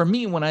 And for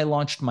me, when I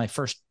launched my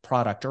first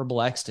product,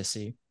 Herbal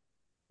Ecstasy,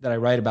 that I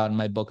write about in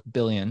my book,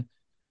 Billion,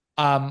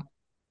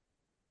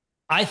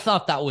 I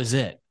thought that was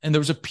it. And there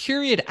was a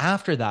period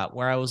after that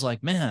where I was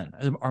like,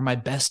 man, are my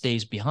best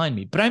days behind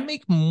me? But I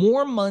make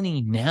more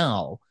money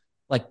now,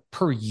 like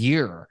per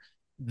year,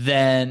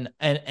 than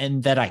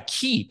and that I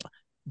keep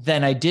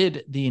than I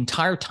did the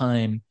entire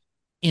time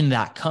in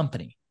that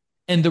company.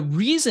 And the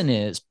reason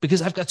is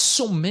because I've got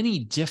so many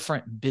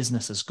different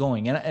businesses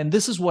going. And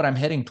this is what I'm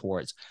heading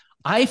towards.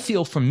 I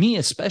feel, for me,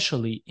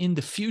 especially in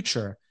the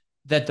future,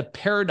 that the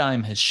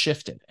paradigm has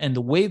shifted, and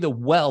the way the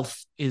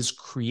wealth is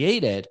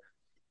created,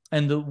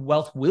 and the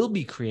wealth will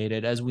be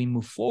created as we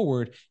move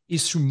forward,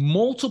 is through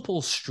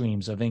multiple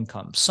streams of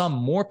income. Some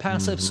more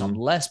passive, some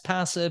less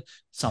passive,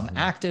 some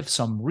active,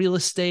 some real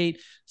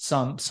estate,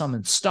 some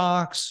in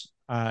stocks.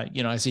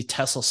 I see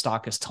Tesla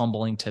stock is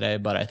tumbling today,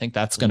 but I think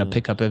that's going to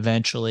pick up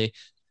eventually.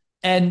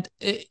 And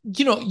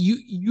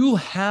you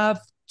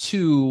have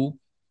to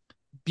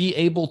be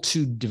able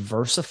to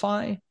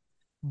diversify,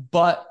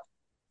 but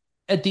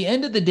at the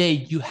end of the day,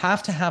 you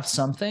have to have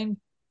something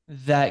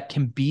that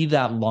can be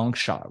that long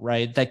shot,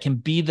 right? That can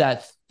be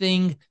that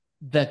thing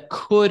that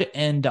could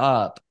end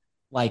up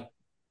like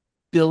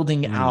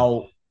building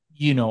out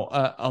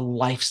a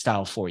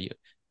lifestyle for you.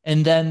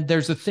 And then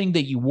there's a thing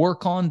that you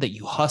work on, that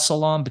you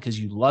hustle on because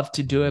you love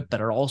to do it, but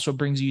it also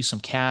brings you some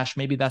cash.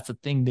 Maybe that's the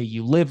thing that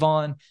you live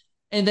on.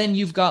 And then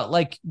you've got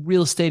like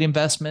real estate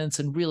investments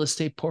and real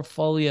estate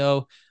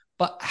portfolio.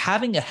 But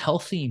having a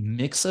healthy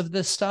mix of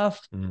this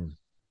stuff,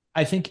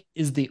 I think,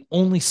 is the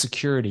only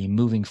security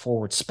moving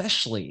forward,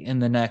 especially in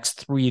the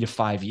next 3 to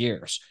 5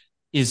 years,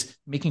 is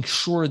making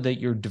sure that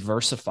you're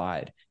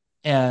diversified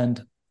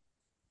and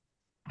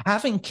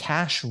having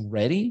cash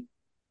ready,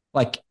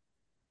 like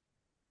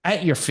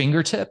at your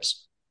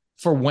fingertips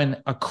for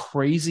when a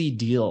crazy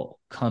deal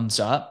comes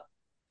up,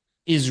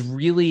 is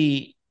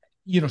really,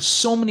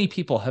 so many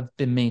people have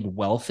been made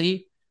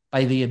wealthy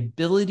by the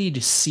ability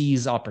to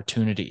seize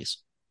opportunities.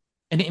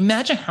 And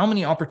imagine how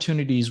many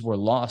opportunities were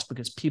lost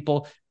because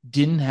people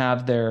didn't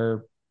have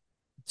their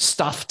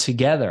stuff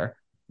together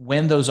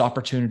when those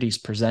opportunities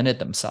presented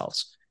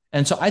themselves.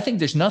 And so I think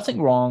there's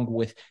nothing wrong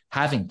with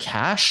having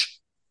cash,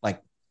 like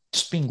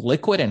just being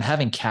liquid and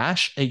having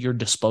cash at your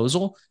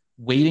disposal,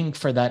 waiting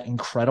for that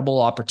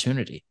incredible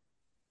opportunity.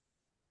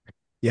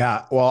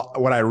 Yeah. Well,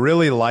 what I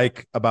really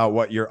like about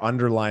what you're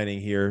underlining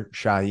here,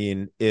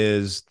 Shaahin,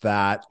 is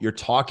that you're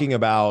talking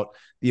about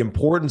the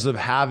importance of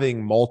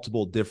having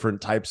multiple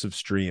different types of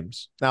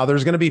streams. Now,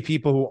 there's going to be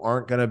people who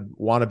aren't going to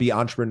want to be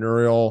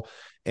entrepreneurial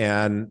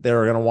and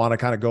they're going to want to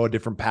kind of go a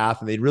different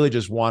path, and they'd really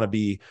just want to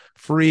be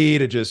free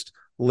to just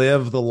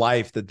live the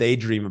life that they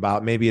dream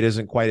about. Maybe it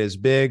isn't quite as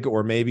big,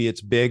 or maybe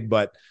it's big,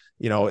 but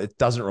it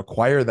doesn't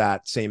require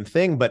that same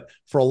thing. But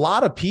for a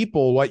lot of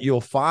people, what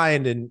you'll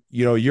find, and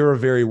you're a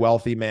very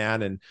wealthy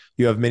man and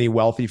you have many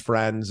wealthy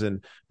friends,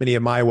 and many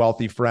of my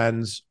wealthy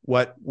friends,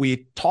 what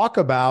we talk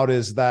about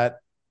is that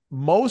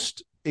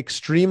most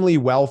extremely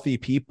wealthy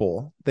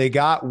people, they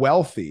got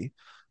wealthy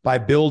by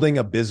building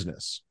a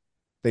business.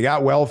 They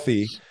got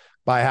wealthy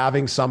by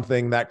having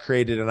something that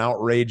created an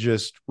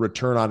outrageous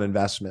return on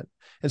investment.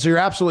 And so you're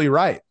absolutely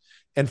right.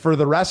 And for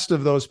the rest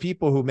of those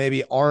people who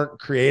maybe aren't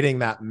creating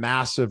that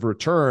massive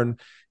return,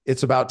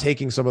 it's about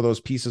taking some of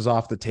those pieces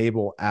off the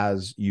table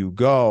as you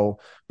go,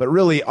 but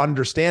really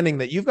understanding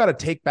that you've got to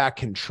take back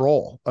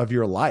control of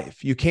your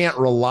life. You can't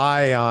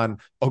rely on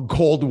a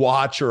gold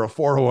watch or a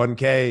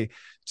 401k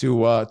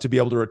to be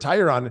able to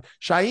retire on.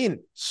 Shaahin,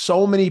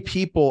 so many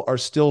people are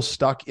still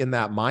stuck in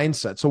that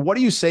mindset. So what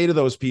do you say to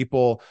those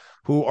people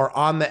who are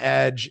on the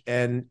edge?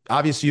 And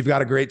obviously you've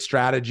got a great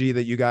strategy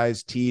that you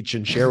guys teach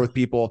and share with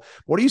people.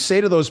 What do you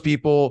say to those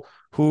people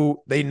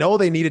who they know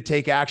they need to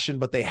take action,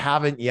 but they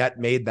haven't yet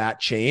made that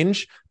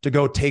change to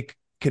go take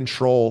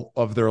control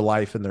of their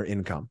life and their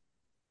income?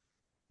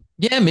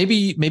 Yeah,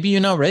 maybe you're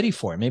not ready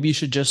for it. Maybe you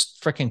should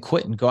just freaking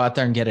quit and go out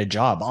there and get a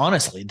job.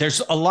 Honestly, there's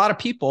a lot of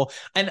people,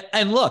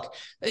 and look,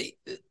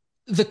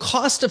 the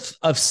cost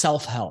of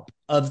self-help,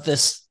 of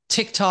this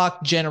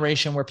TikTok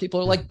generation where people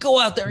are like, go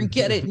out there and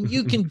get it, and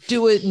you can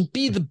do it and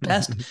be the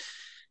best.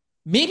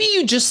 Maybe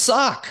you just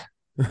suck.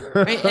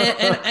 Right?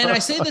 And I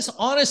say this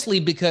honestly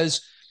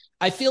because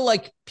I feel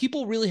like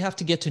people really have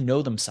to get to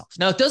know themselves.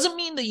 Now, it doesn't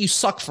mean that you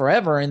suck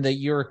forever and that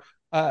you're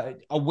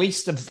a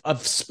waste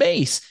of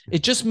space.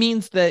 It just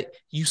means that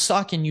you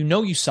suck and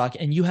you suck,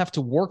 and you have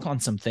to work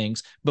on some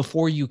things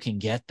before you can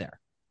get there.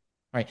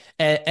 Right.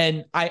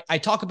 And I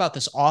talk about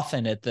this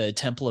often at the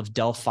Temple of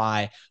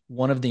Delphi.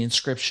 One of the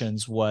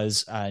inscriptions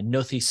was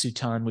Nothi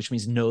Sutan, which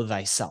means know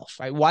thyself.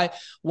 Right. Why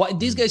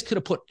these guys could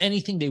have put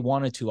anything they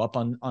wanted to up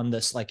on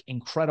this like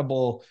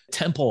incredible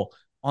temple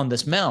on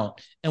this mount.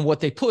 And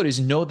what they put is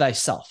know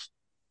thyself.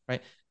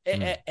 Right.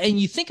 And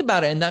you think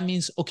about it, and that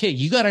means, okay,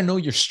 you got to know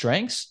your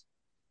strengths,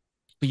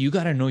 but you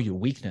got to know your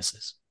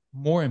weaknesses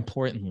more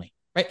importantly.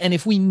 Right. And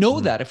if we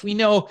know that, if we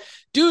know,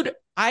 dude,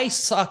 I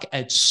suck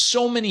at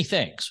so many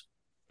things,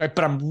 right,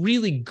 but I'm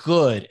really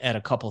good at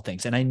a couple of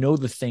things, and I know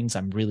the things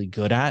I'm really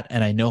good at,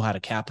 and I know how to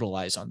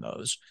capitalize on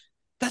those.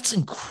 That's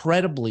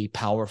incredibly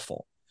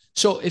powerful.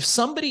 So if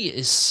somebody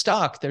is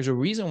stuck, there's a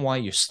reason why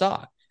you're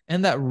stuck.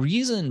 And that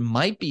reason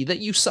might be that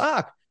you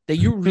suck, that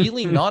you're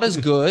really not as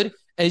good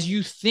as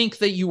you think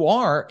that you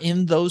are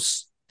in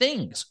those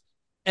things.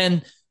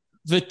 And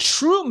the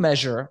true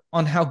measure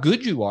on how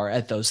good you are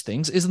at those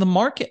things is the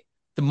market.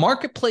 The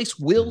marketplace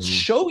will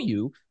show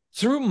you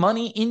through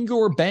money in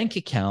your bank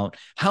account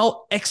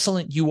how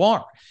excellent you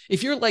are.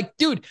 If you're like,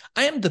 dude,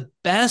 I am the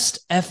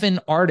best effing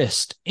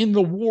artist in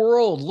the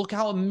world, look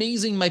how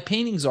amazing my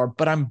paintings are,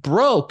 but I'm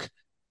broke.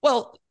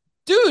 Well,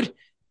 dude,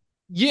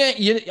 yeah,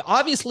 you're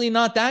obviously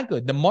not that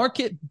good. The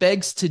market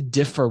begs to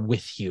differ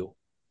with you.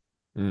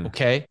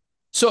 Okay.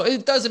 So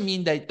it doesn't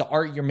mean that the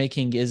art you're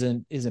making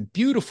isn't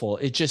beautiful.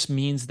 It just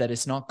means that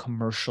it's not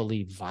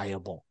commercially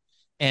viable.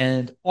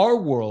 And our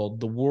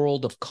world, the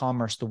world of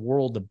commerce, the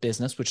world of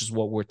business, which is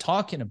what we're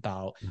talking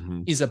about,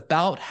 is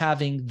about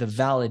having the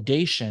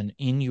validation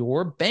in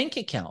your bank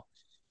account.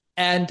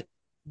 And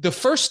the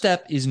first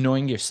step is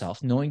knowing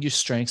yourself, knowing your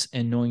strengths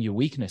and knowing your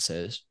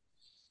weaknesses.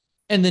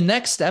 And the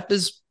next step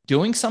is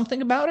doing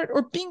something about it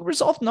or being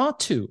resolved not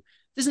to.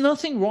 There's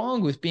nothing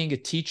wrong with being a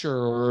teacher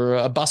or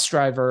a bus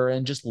driver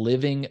and just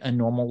living a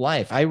normal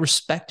life. I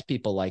respect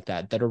people like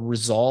that are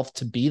resolved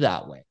to be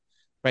that way.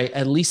 right?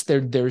 At least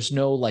there's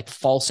no like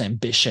false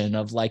ambition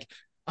of like,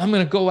 I'm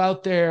going to go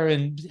out there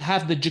and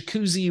have the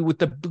jacuzzi with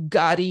the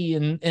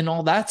Bugatti and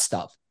all that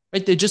stuff,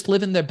 right? They're just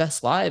living their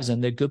best lives,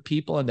 and they're good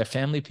people and they're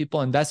family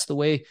people. And that's the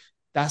way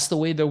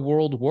the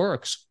world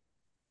works.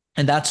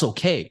 And that's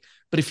okay.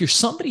 But if you're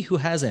somebody who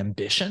has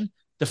ambition,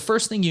 the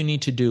first thing you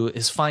need to do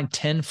is find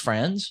 10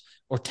 friends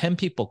or 10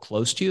 people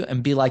close to you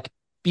and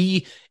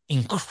be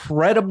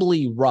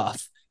incredibly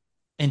rough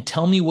and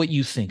tell me what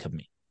you think of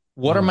me.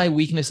 What are my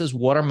weaknesses?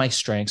 What are my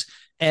strengths?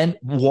 And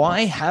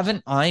why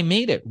haven't I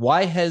made it?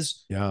 Why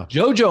has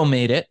Jojo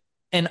made it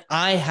and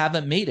I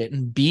haven't made it?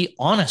 And be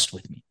honest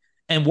with me.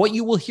 And what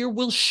you will hear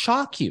will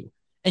shock you.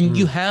 And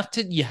you have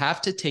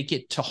to take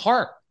it to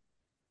heart,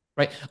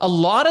 right? A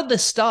lot of the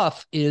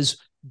stuff is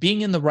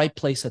being in the right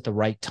place at the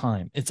right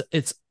time.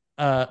 It's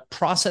a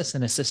process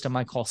and a system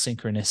I call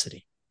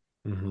synchronicity.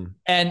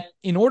 And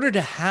in order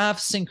to have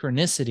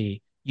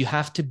synchronicity, you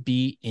have to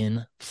be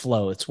in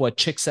flow. It's what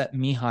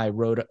Csikszentmihalyi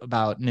wrote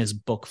about in his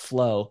book,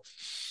 Flow.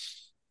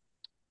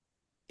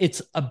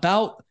 It's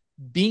about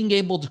being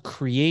able to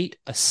create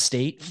a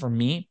state for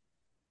me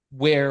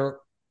where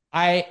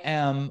I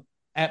am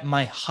at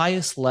my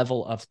highest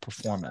level of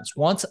performance.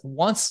 Once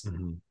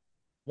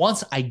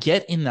I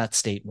get in that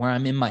state where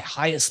I'm in my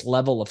highest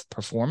level of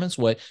performance,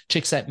 what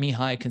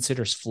Csikszentmihalyi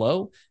considers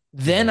flow,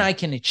 then I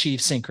can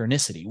achieve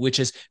synchronicity, which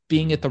is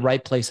being at the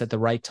right place at the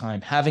right time,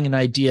 having an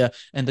idea,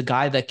 and the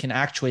guy that can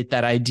actuate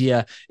that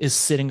idea is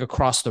sitting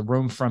across the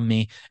room from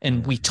me,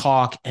 and we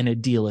talk and a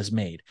deal is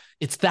made.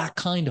 It's that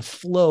kind of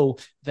flow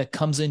that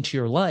comes into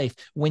your life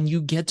when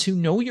you get to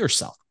know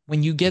yourself,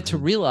 when you get to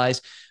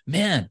realize,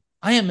 man,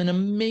 I am an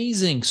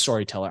amazing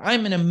storyteller.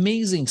 I'm an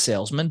amazing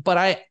salesman, but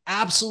I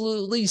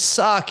absolutely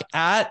suck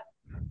at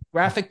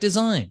graphic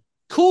design.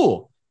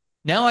 Cool.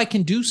 Now I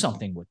can do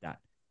something with that.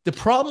 The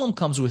problem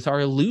comes with our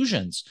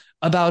illusions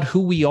about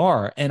who we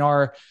are and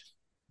our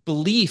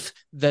belief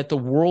that the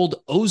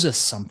world owes us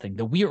something,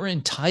 that we are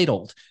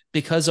entitled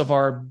because of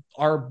our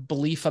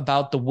belief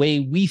about the way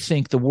we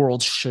think the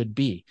world should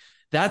be.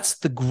 That's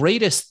the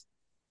greatest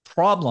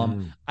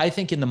problem, I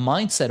think, in the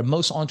mindset of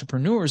most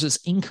entrepreneurs is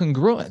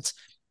incongruence.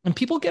 And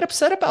people get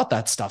upset about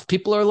that stuff.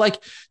 People are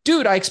like,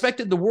 dude, I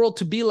expected the world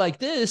to be like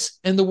this,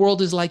 and the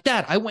world is like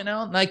that. I went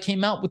out and I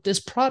came out with this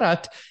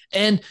product,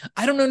 and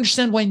I don't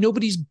understand why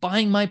nobody's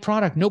buying my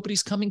product.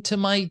 Nobody's coming to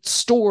my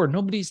store.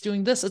 Nobody's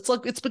doing this. It's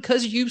like, it's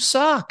because you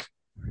suck.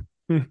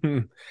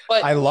 But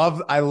I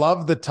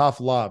love the tough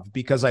love,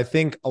 because I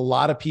think a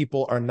lot of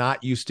people are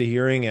not used to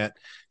hearing it.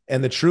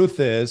 And the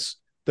truth is,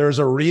 there's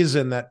a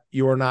reason that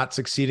you are not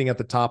succeeding at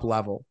the top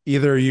level.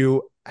 Either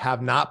you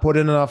have not put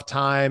in enough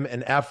time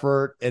and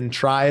effort and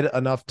tried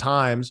enough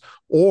times,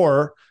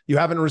 or you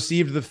haven't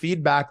received the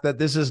feedback that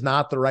this is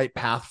not the right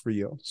path for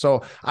you.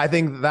 So I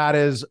think that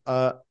is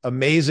an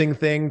amazing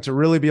thing to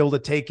really be able to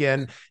take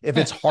in. If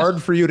it's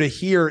hard for you to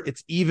hear,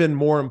 it's even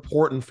more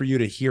important for you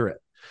to hear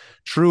it.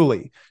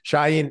 Truly.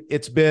 Shaahin,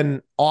 it's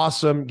been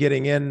awesome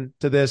getting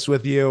into this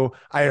with you.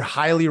 I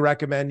highly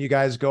recommend you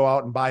guys go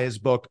out and buy his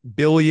book,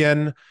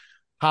 Billion: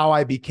 How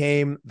I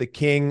Became the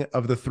King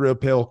of the Thrill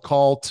Pill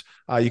Cult.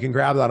 You can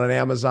grab that on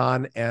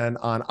Amazon and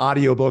on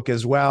audiobook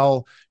as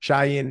well.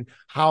 Shaahin,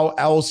 how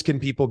else can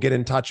people get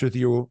in touch with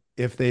you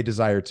if they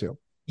desire to?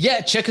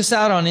 Yeah, check us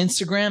out on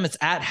Instagram. It's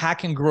at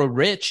Hack and Grow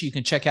Rich. You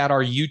can check out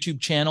our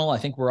YouTube channel. I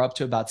think we're up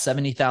to about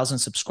 70,000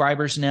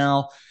 subscribers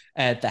now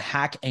at the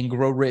Hack and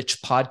Grow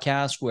Rich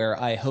podcast,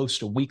 where I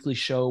host a weekly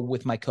show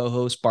with my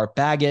co-host, Bart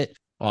Baggett.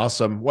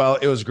 Awesome. Well,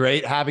 it was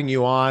great having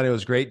you on. It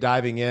was great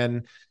diving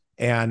in.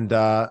 And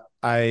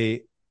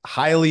I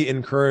highly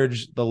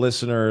encourage the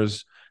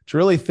listeners to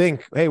really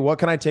think, hey, what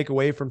can I take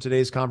away from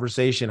today's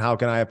conversation? How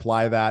can I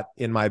apply that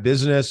in my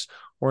business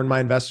or in my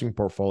investing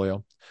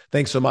portfolio?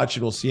 Thanks so much,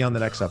 and we'll see you on the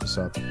next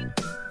episode.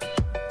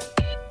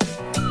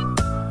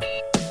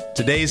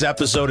 Today's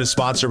episode is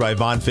sponsored by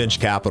Von Finch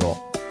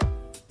Capital.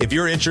 If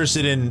you're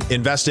interested in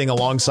investing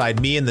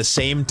alongside me in the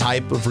same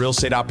type of real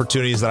estate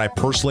opportunities that I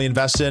personally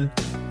invest in,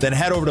 then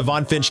head over to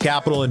Von Finch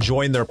Capital and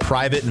join their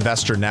private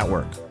investor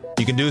network.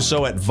 You can do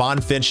so at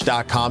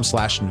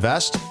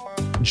vonfinch.com/invest.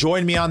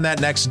 Join me on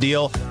that next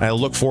deal, and I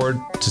look forward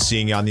to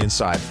seeing you on the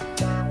inside.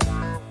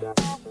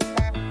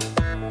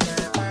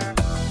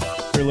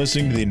 You're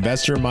listening to the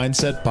Investor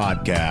Mindset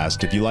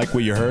Podcast. If you like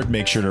what you heard,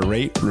 make sure to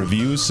rate,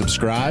 review,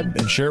 subscribe,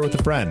 and share it with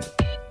a friend.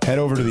 Head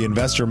over to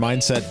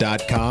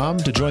theinvestormindset.com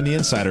to join the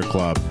Insider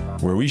Club,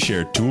 where we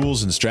share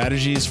tools and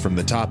strategies from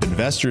the top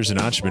investors and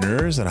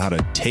entrepreneurs on how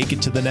to take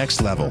it to the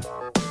next level.